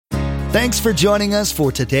Thanks for joining us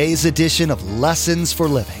for today's edition of Lessons for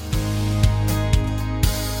Living.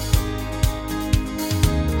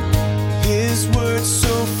 His word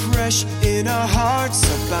so fresh in our hearts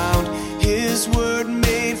abound. His word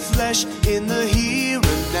made flesh in the here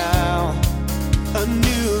and now. A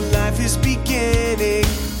new life is beginning.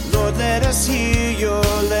 Lord, let us hear your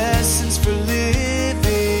lessons for living.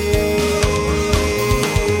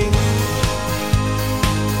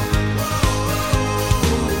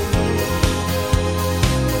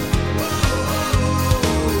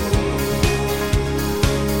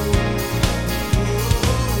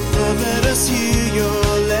 Lord, let us hear your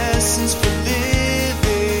lessons for living.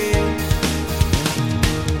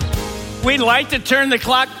 We'd like to turn the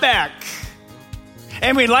clock back.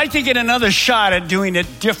 And we'd like to get another shot at doing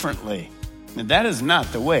it differently. And that is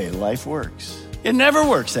not the way life works. It never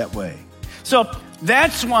works that way. So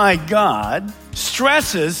that's why God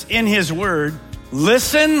stresses in his word,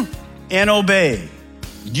 listen and obey.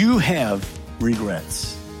 You have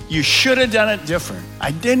regrets. You should have done it different.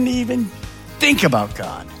 I didn't even think about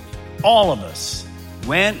God. All of us,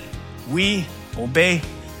 when we obey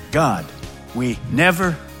God, we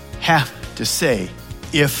never have to say,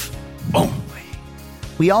 if only.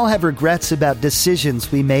 We all have regrets about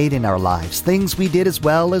decisions we made in our lives, things we did as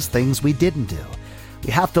well as things we didn't do.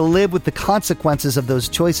 We have to live with the consequences of those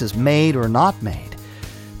choices, made or not made.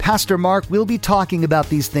 Pastor Mark will be talking about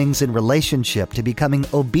these things in relationship to becoming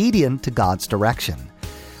obedient to God's direction.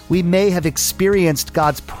 We may have experienced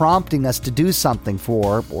God's prompting us to do something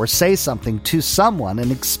for or say something to someone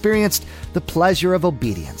and experienced the pleasure of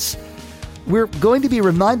obedience. We're going to be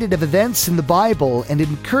reminded of events in the Bible and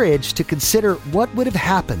encouraged to consider what would have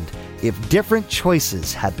happened if different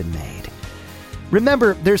choices had been made.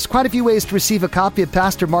 Remember, there's quite a few ways to receive a copy of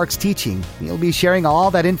Pastor Mark's teaching. We'll be sharing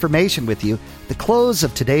all that information with you at the close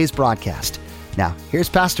of today's broadcast. Now, here's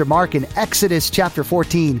Pastor Mark in Exodus chapter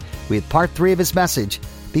 14 with part 3 of his message,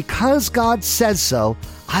 Because God Says So,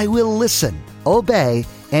 I Will Listen, Obey,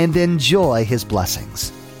 and Enjoy His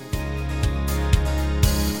Blessings.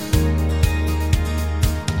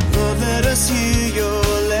 Let us hear your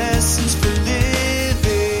lessons for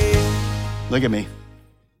living. Look at me.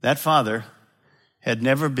 That father had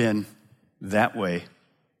never been that way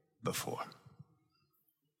before.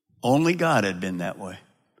 Only God had been that way.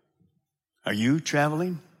 Are you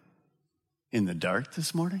traveling in the dark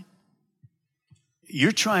this morning?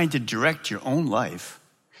 You're trying to direct your own life,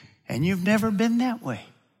 and you've never been that way.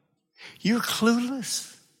 You're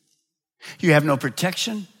clueless. You have no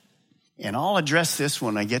protection. And I'll address this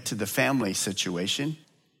when I get to the family situation.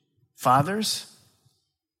 Fathers,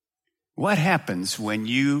 what happens when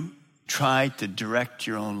you try to direct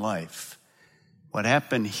your own life? What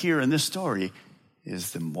happened here in this story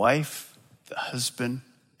is the wife, the husband,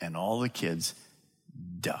 and all the kids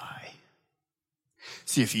die.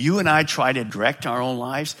 See, if you and I try to direct our own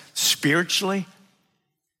lives spiritually,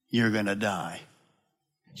 you're going to die.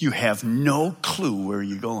 You have no clue where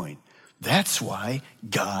you're going. That's why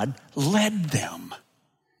God led them.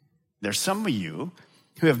 There's some of you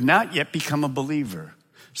who have not yet become a believer.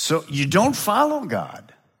 So you don't follow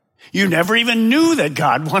God. You never even knew that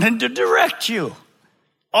God wanted to direct you.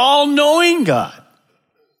 All-knowing God.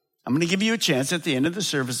 I'm going to give you a chance at the end of the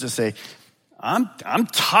service to say, I'm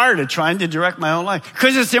tired of trying to direct my own life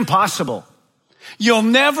because it's impossible. You'll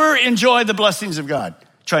never enjoy the blessings of God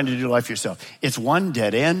trying to do life yourself. It's one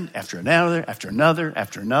dead end after another, after another,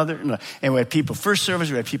 after another. And we had people first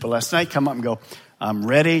service, we had people last night come up and go, I'm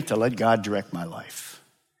ready to let God direct my life.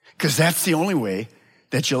 Because that's the only way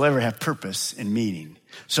that you'll ever have purpose and meaning.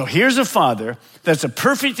 So here's a father that's a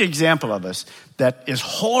perfect example of us that is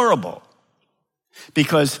horrible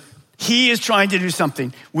because he is trying to do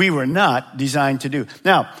something we were not designed to do.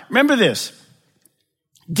 Now, remember this.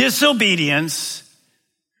 Disobedience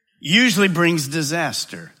usually brings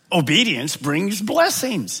disaster. Obedience brings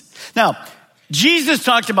blessings. Now, Jesus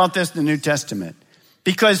talked about this in the New Testament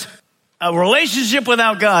because a relationship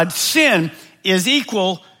without God, sin, is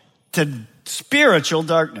equal to spiritual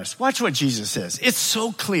darkness. Watch what Jesus says. It's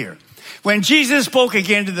so clear. When Jesus spoke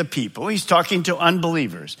again to the people, he's talking to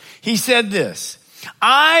unbelievers. He said this,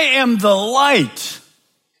 I am the light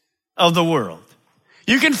of the world.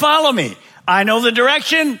 You can follow me. I know the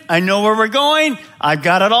direction. I know where we're going. I've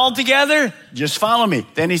got it all together. Just follow me.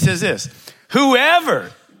 Then he says this,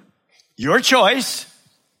 whoever, your choice,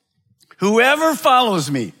 whoever follows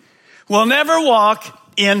me will never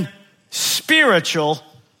walk in spiritual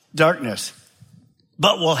darkness,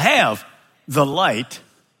 but will have the light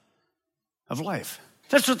of life.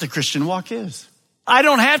 That's what the Christian walk is. I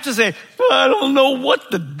don't have to say, I don't know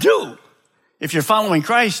what to do. If you're following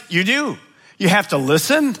Christ, you do. You have to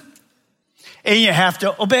listen and you have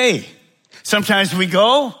to obey. Sometimes we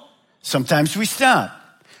go, sometimes we stop.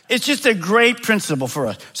 It's just a great principle for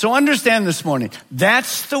us. So understand this morning,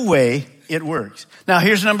 that's the way it works. Now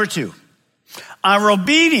here's number 2. Our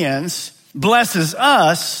obedience blesses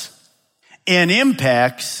us and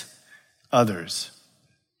impacts others.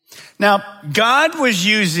 Now, God was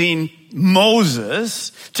using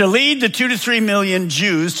Moses to lead the 2 to 3 million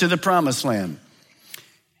Jews to the promised land.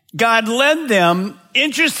 God led them,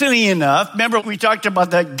 interestingly enough, remember we talked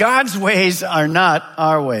about that God's ways are not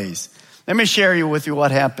our ways. Let me share with you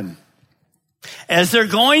what happened. As they're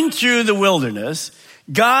going through the wilderness,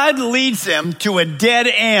 God leads them to a dead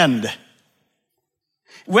end.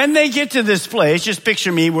 When they get to this place, just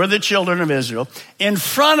picture me, we're the children of Israel. In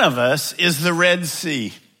front of us is the Red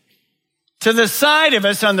Sea. To the side of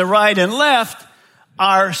us on the right and left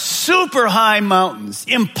are super high mountains,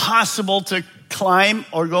 impossible to climb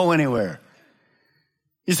or go anywhere.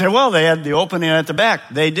 You say, well, they had the opening at the back.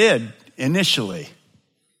 They did initially.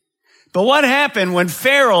 But what happened when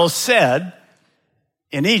Pharaoh said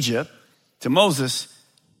in Egypt to Moses,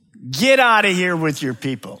 get out of here with your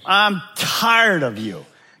people. I'm tired of you.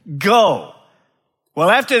 Go. Well,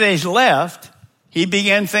 after they left, he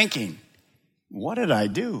began thinking, what did I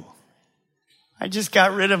do? I just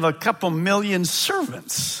got rid of a couple million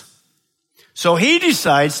servants. So he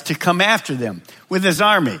decides to come after them with his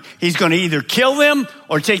army. He's going to either kill them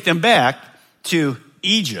or take them back to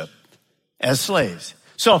Egypt as slaves.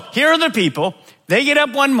 So here are the people. They get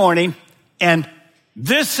up one morning and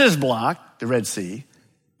this is blocked, the Red Sea.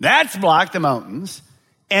 That's blocked, the mountains.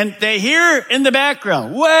 And they hear in the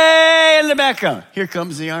background, way in the background, here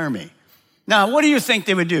comes the army. Now, what do you think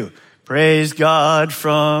they would do? Praise God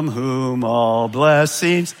from whom all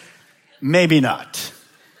blessings. Maybe not.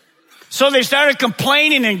 So they started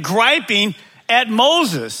complaining and griping at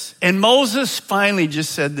Moses. And Moses finally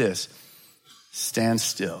just said this, stand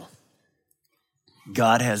still.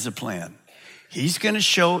 God has a plan. He's going to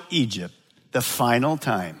show Egypt the final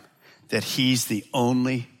time that he's the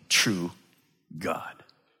only true God.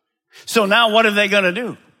 So now what are they going to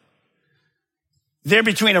do? They're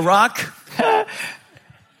between a rock.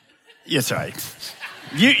 Yes, right.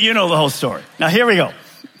 You know the whole story. Now here we go.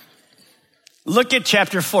 Look at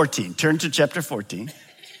chapter 14. Turn to chapter 14.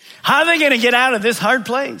 How are they going to get out of this hard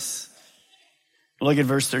place? Look at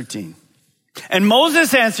verse 13. And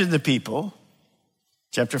Moses answered the people,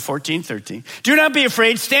 chapter 14, 13. Do not be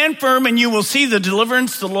afraid. Stand firm and you will see the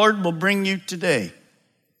deliverance the Lord will bring you today.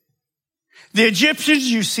 The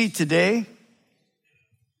Egyptians you see today,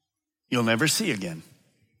 you'll never see again.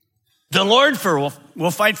 The Lord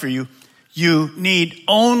will fight for you. You need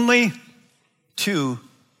only to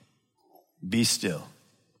be still.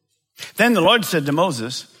 Then the Lord said to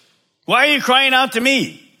Moses, why are you crying out to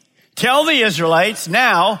me? Tell the Israelites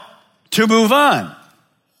now to move on.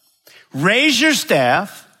 Raise your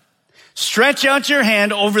staff, stretch out your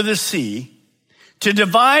hand over the sea to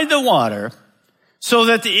divide the water so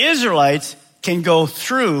that the Israelites can go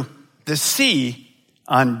through the sea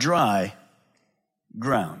on dry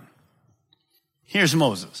ground. Here's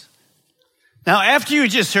Moses. Now, after you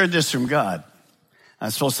just heard this from God,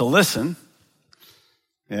 I'm supposed to listen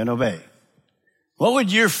and obey. What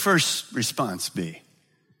would your first response be?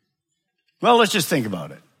 Well, let's just think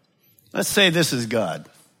about it. Let's say this is God.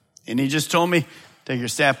 And he just told me, take your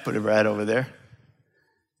staff, put it right over there,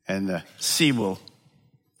 and the sea will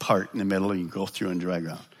part in the middle. You can go through on dry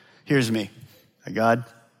ground. Here's me. God,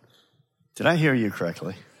 did I hear you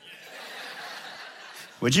correctly?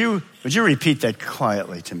 Would you repeat that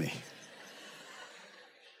quietly to me?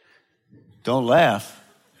 Don't laugh.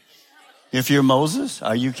 If you're Moses,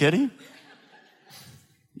 are you kidding?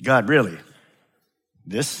 God, really?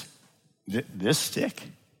 This stick?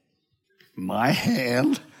 My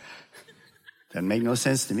hand? Doesn't make no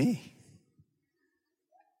sense to me.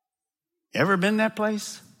 Ever been that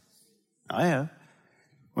place? I have.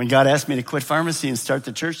 When God asked me to quit pharmacy and start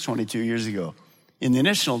the church 22 years ago, in the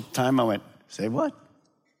initial time I went, say what?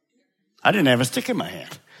 I didn't have a stick in my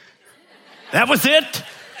hand. That was it?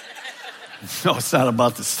 No, it's not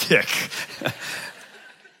about the stick.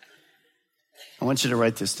 I want you to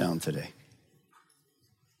write this down today.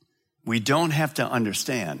 We don't have to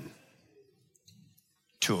understand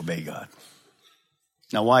to obey God.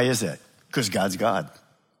 Now, why is that? Because God's God.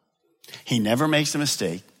 He never makes a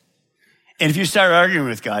mistake. And if you start arguing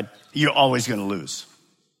with God, you're always going to lose.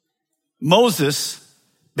 Moses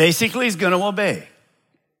basically is going to obey.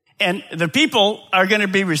 And the people are going to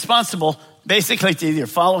be responsible basically to either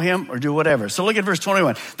follow him or do whatever. So look at verse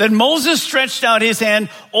 21. Then Moses stretched out his hand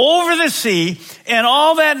over the sea, and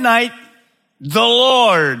all that night the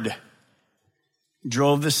Lord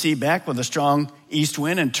drove the sea back with a strong east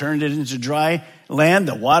wind and turned it into dry land.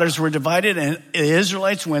 The waters were divided, and the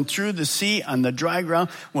Israelites went through the sea on the dry ground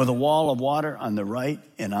with a wall of water on the right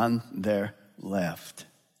and on their left.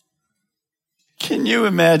 Can you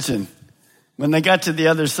imagine when they got to the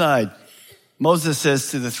other side? Moses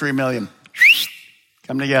says to the 3 million,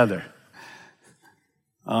 come together.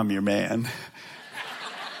 I'm your man.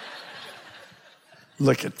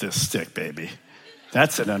 Look at this stick, baby.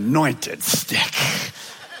 That's an anointed stick.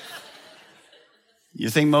 You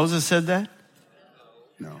think Moses said that?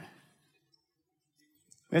 No.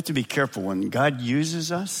 We have to be careful when God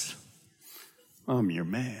uses us. I'm your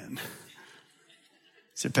man.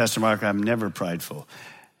 Said Pastor Mark, I'm never prideful.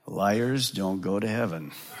 Liars don't go to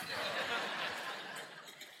heaven.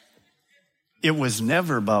 It was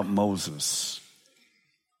never about Moses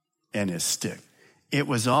and his stick. It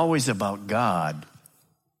was always about God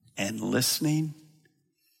and listening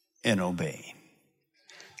and obeying.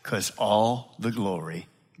 Because all the glory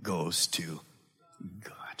goes to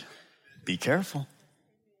God. Be careful.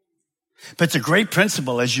 But it's a great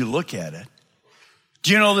principle as you look at it.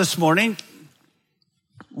 Do you know this morning,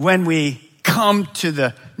 when we come to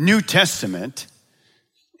the New Testament,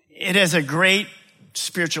 it has a great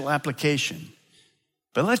spiritual application.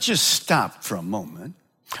 But let's just stop for a moment.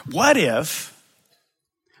 What if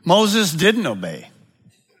Moses didn't obey?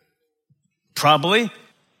 Probably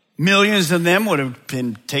millions of them would have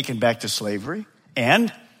been taken back to slavery,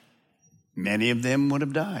 and many of them would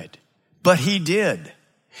have died. But he did.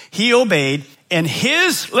 He obeyed, and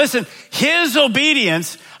his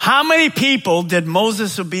obedience, how many people did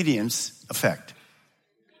Moses' obedience affect?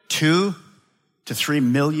 2 to 3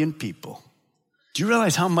 million people. Do you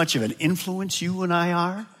realize how much of an influence you and I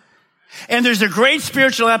are? And there's a great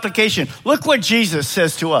spiritual application. Look what Jesus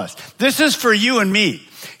says to us. This is for you and me.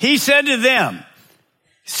 He said to them,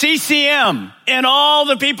 CCM and all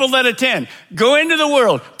the people that attend, go into the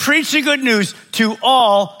world, preach the good news to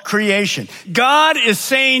all creation. God is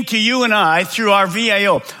saying to you and I through our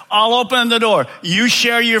VIO, I'll open the door. You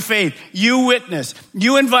share your faith. You witness.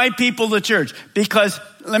 You invite people to church. Because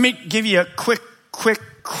let me give you a quick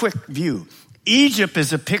view. Egypt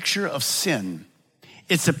is a picture of sin.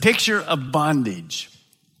 It's a picture of bondage.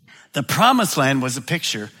 The promised land was a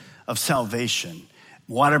picture of salvation.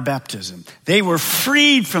 Water baptism. They were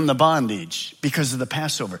freed from the bondage because of the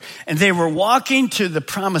Passover. And they were walking to the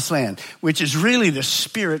promised land, which is really the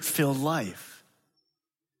spirit-filled life.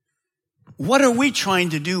 What are we trying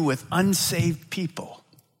to do with unsaved people?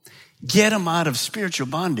 Get them out of spiritual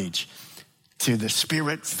bondage to the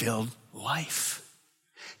spirit-filled life.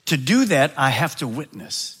 To do that, I have to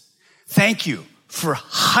witness. Thank you for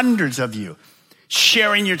hundreds of you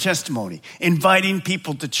sharing your testimony, inviting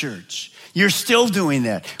people to church. You're still doing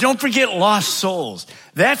that. Don't forget lost souls.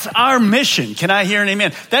 That's our mission. Can I hear an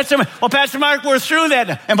amen? Well, Pastor Mark, we're through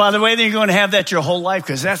that. And by the way, then you're going to have that your whole life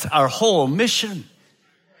because that's our whole mission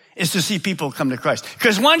is to see people come to Christ.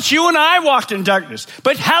 Because once you and I walked in darkness,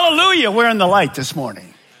 but hallelujah, we're in the light this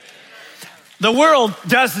morning. The world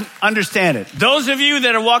doesn't understand it. Those of you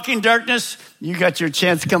that are walking in darkness, you got your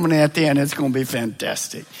chance coming in at the end. It's going to be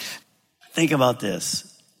fantastic. Think about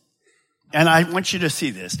this. And I want you to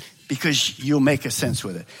see this because you'll make a sense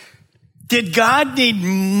with it. Did God need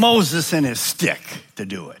Moses and his stick to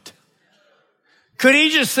do it? Could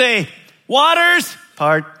he just say, waters,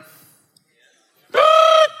 part,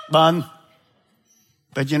 bun?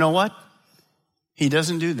 But you know what? He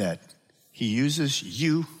doesn't do that. He uses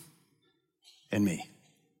you and me.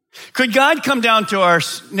 Could God come down to our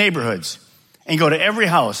neighborhoods and go to every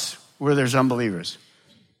house where there's unbelievers?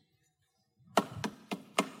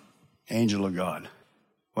 Angel of God.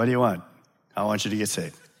 What do you want? I want you to get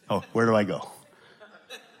saved. Oh, where do I go?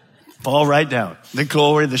 Fall right down. The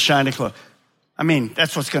glory, the shining glory. I mean,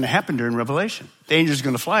 that's what's going to happen during Revelation. The angel's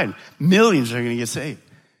going to fly and millions are going to get saved.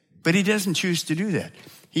 But he doesn't choose to do that.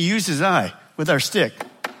 He uses I, with our stick,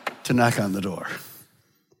 to knock on the door.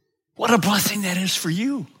 What a blessing that is for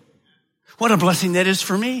you. What a blessing that is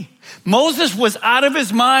for me. Moses was out of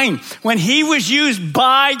his mind when he was used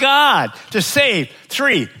by God to save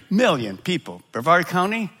 3 million people. Brevard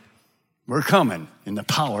County, we're coming in the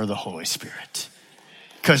power of the Holy Spirit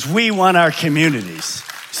because we want our communities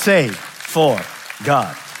saved for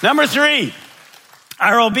God. Number 3,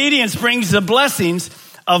 our obedience brings the blessings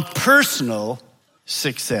of personal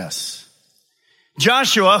success.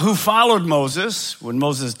 Joshua, who followed Moses when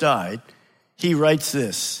Moses died, he writes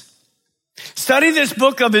this. Study this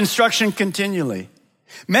book of instruction continually.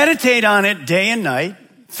 Meditate on it day and night.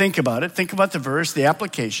 Think about it. Think about the verse, the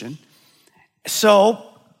application. So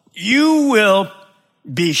you will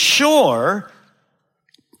be sure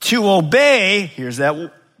to obey, here's that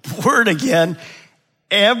word again,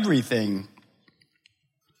 everything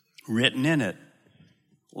written in it.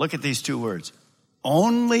 Look at these two words.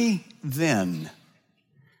 Only then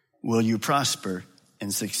will you prosper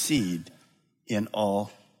and succeed in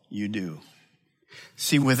all you do.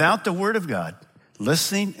 See, without the word of God,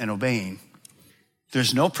 listening and obeying,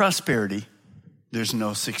 there's no prosperity, there's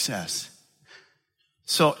no success.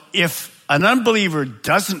 So if an unbeliever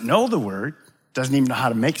doesn't know the word, doesn't even know how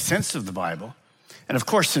to make sense of the Bible, and of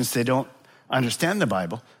course, since they don't understand the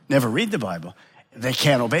Bible, never read the Bible, they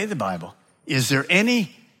can't obey the Bible. Is there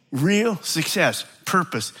any real success,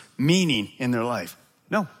 purpose, meaning in their life?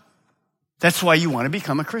 No. That's why you want to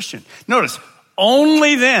become a Christian. Notice,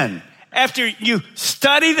 only then, after you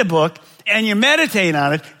study the book and you meditate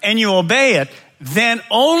on it and you obey it, then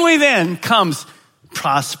only then comes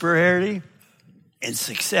prosperity and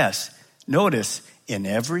success. Notice, in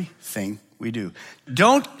everything we do.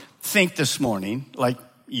 Don't think this morning, like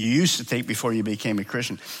you used to think before you became a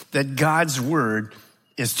Christian, that God's word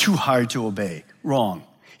is too hard to obey. Wrong.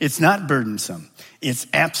 It's not burdensome. It's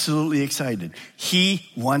absolutely exciting. He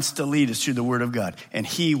wants to lead us through the word of God, and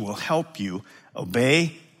he will help you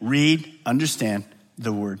obey, read, understand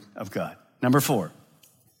the word of God. Number 4,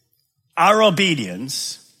 our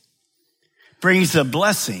obedience brings the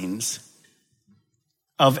blessings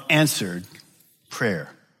of answered prayer.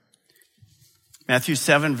 Matthew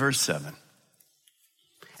 7, verse 7.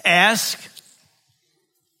 Ask,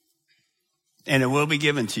 and it will be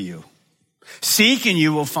given to you. Seek, and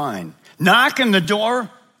you will find. Knock, and the door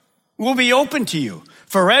will be open to you.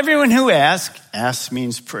 For everyone who asks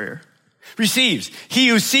means prayer, receives. He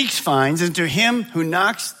who seeks finds, and to him who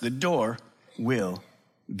knocks, the door will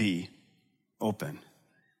be open.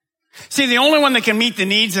 See, the only one that can meet the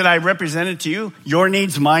needs that I represented to you, your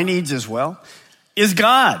needs, my needs as well, is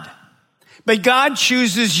God. But God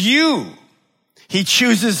chooses you. He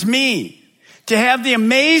chooses me to have the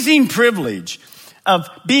amazing privilege of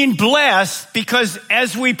being blessed because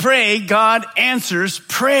as we pray, God answers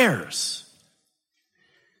prayers.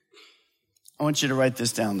 I want you to write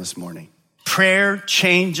this down this morning. Prayer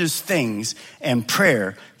changes things, and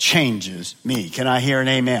prayer changes me. Can I hear an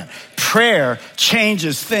amen? Prayer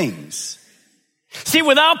changes things. See,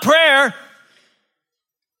 without prayer,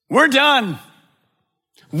 we're done.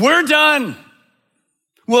 We're done.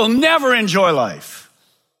 We'll never enjoy life.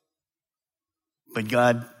 But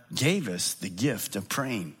God gave us the gift of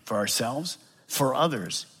praying for ourselves, for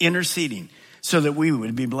others, interceding, so that we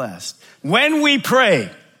would be blessed. When we pray,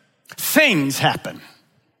 things happen.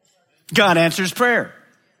 God answers prayer.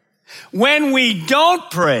 When we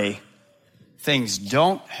don't pray, things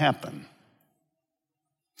don't happen.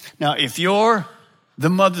 Now, if you're the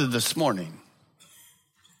mother this morning,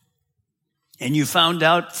 and you found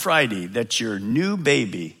out Friday that your new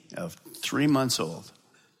baby of 3 months old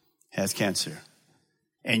has cancer,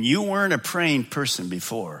 and you weren't a praying person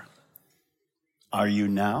before, are you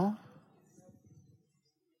now?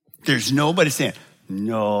 There's nobody saying,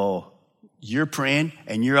 no. You're praying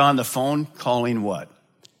and you're on the phone calling what?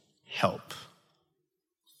 Help.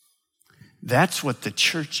 That's what the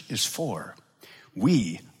church is for.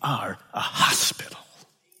 We are a hospital.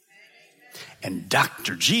 And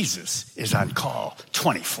Dr. Jesus is on call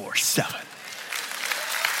 24/7.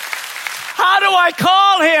 How do I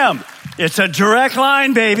call him? It's a direct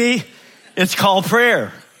line, baby. It's called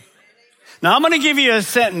prayer. Now, I'm going to give you a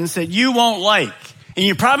sentence that you won't like. And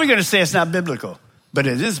you're probably going to say it's not biblical, but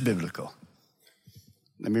it is biblical.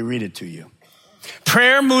 Let me read it to you.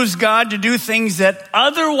 Prayer moves God to do things that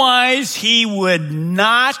otherwise he would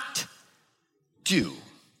not do.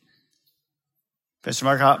 Pastor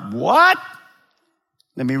Mark, what?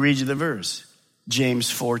 Let me read you the verse.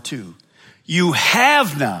 James 4:2. You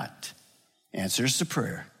have not answers to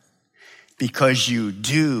prayer because you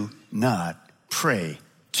do not pray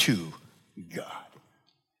to God.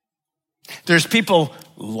 There's people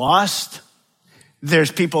lost.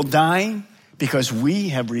 There's people dying because we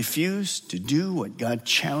have refused to do what God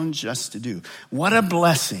challenged us to do. What a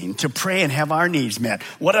blessing to pray and have our needs met.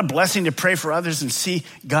 What a blessing to pray for others and see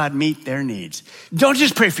God meet their needs. Don't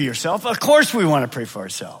just pray for yourself. Of course we want to pray for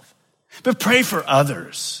ourselves, but pray for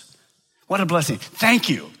others. What a blessing. Thank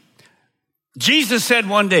you. Jesus said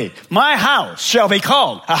one day, my house shall be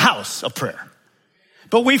called a house of prayer.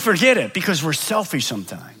 But we forget it because we're selfish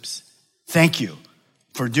sometimes. Thank you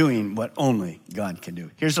for doing what only God can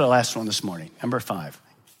do. Here's the last one this morning. Number 5.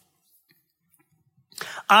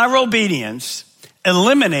 Our obedience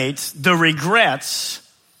eliminates the regrets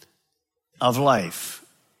of life.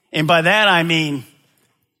 And by that I mean,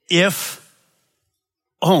 if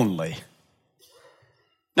only.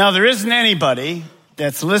 Now, there isn't anybody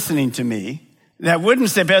that's listening to me that wouldn't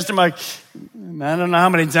say, Pastor Mark, I don't know how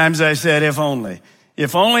many times I said, if only.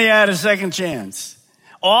 If only I had a second chance.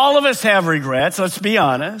 All of us have regrets, let's be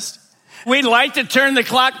honest. We'd like to turn the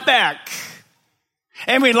clock back.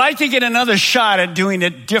 And we'd like to get another shot at doing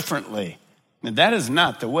it differently. And that is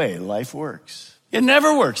not the way life works. It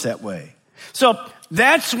never works that way. So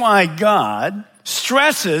that's why God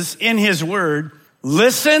stresses in his word,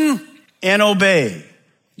 listen and obey.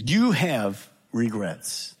 You have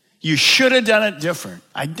regrets. You should have done it different.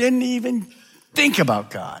 I didn't even think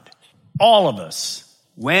about God. All of us,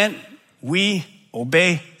 when we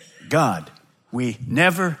obey God, we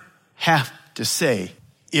never have to say,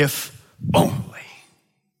 if only.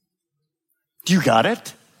 You got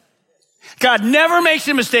it? God never makes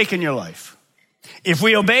a mistake in your life. If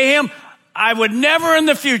we obey him, I would never in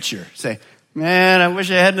the future say, man, I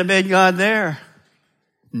wish I hadn't obeyed God there.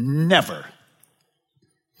 Never.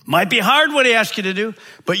 Might be hard what he asked you to do,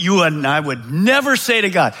 but you and I would never say to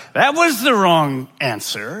God, that was the wrong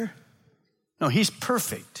answer. No, he's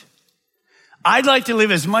perfect. I'd like to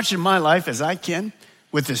live as much in my life as I can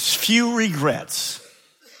with as few regrets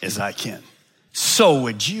as I can. So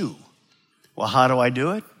would you. Well, how do I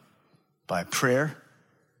do it? By prayer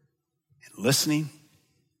and listening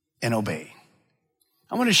and obeying.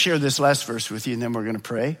 I want to share this last verse with you, and then we're going to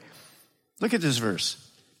pray. Look at this verse.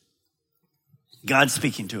 God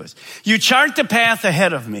speaking to us. You chart the path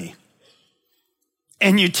ahead of me,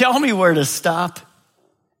 and you tell me where to stop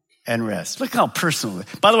and rest. Look how personal.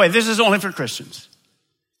 By the way, this is only for Christians.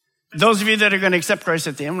 Those of you that are going to accept Christ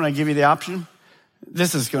at the end, when I give you the option,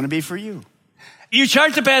 this is going to be for you. You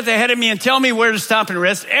chart the path ahead of me and tell me where to stop and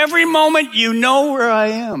rest. Every moment you know where I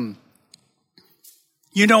am.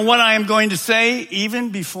 You know what I am going to say even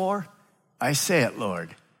before I say it,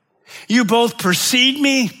 Lord. You both precede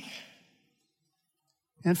me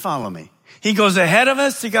and follow me. He goes ahead of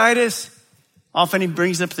us to guide us. Often he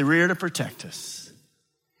brings up the rear to protect us.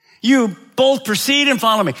 You both precede and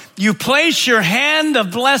follow me. You place your hand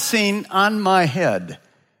of blessing on my head.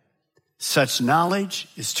 Such knowledge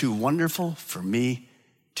is too wonderful for me,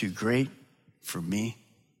 too great for me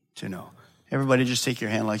to know. Everybody just take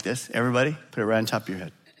your hand like this. Everybody, put it right on top of your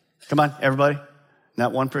head. Come on, everybody.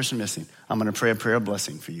 Not one person missing. I'm going to pray a prayer of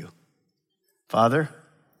blessing for you. Father,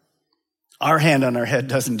 our hand on our head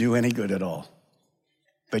doesn't do any good at all.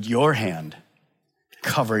 But your hand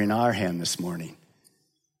covering our hand this morning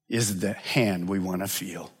is the hand we want to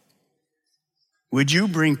feel. Would you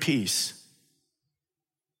bring peace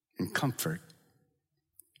and comfort?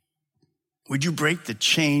 Would you break the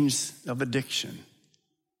chains of addiction?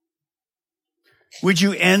 Would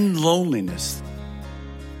you end loneliness?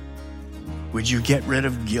 Would you get rid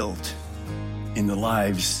of guilt in the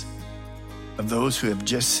lives of those who have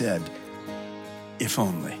just said, if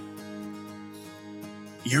only?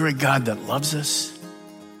 You're a God that loves us.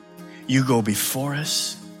 You go before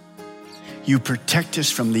us. You protect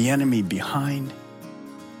us from the enemy behind.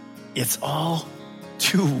 It's all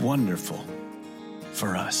too wonderful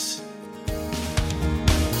for us.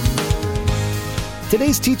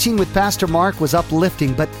 Today's teaching with Pastor Mark was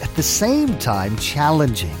uplifting, but at the same time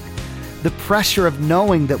challenging. The pressure of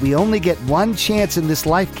knowing that we only get one chance in this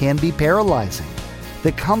life can be paralyzing.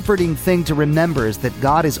 The comforting thing to remember is that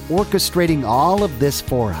God is orchestrating all of this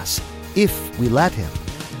for us, if we let him.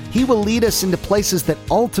 He will lead us into places that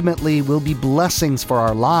ultimately will be blessings for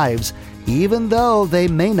our lives, even though they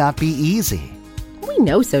may not be easy. We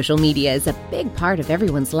know social media is a big part of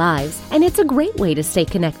everyone's lives, and it's a great way to stay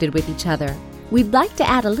connected with each other. We'd like to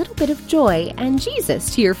add a little bit of joy and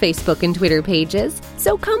Jesus to your Facebook and Twitter pages,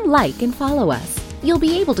 so come like and follow us. You'll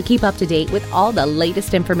be able to keep up to date with all the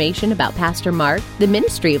latest information about Pastor Mark, the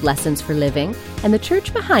ministry of Lessons for Living, and the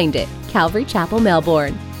church behind it, Calvary Chapel,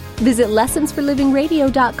 Melbourne. Visit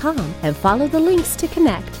lessonsforlivingradio.com and follow the links to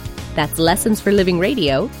connect. That's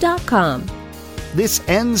lessonsforlivingradio.com. This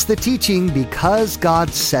ends the teaching because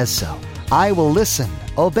God says so. I will listen,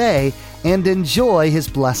 obey, and enjoy his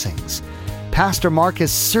blessings. Pastor Mark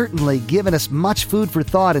has certainly given us much food for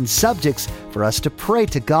thought and subjects for us to pray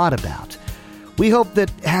to God about. We hope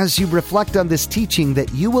that as you reflect on this teaching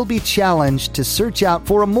that you will be challenged to search out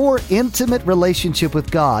for a more intimate relationship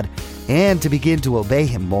with God and to begin to obey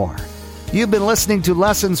him more. You've been listening to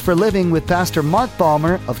Lessons for Living with Pastor Mark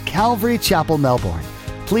Balmer of Calvary Chapel, Melbourne.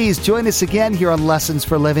 Please join us again here on Lessons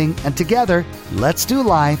for Living, and together, let's do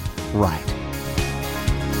life right.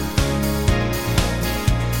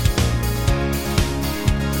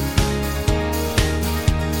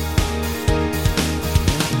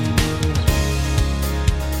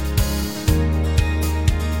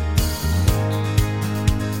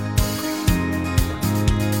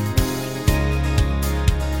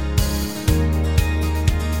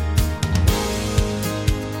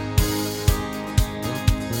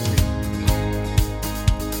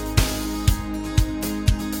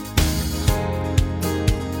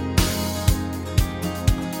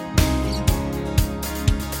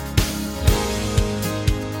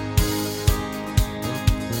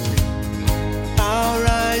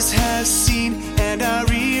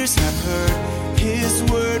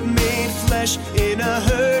 flesh in a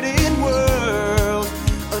hurting world.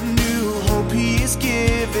 A new hope he is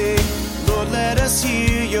giving.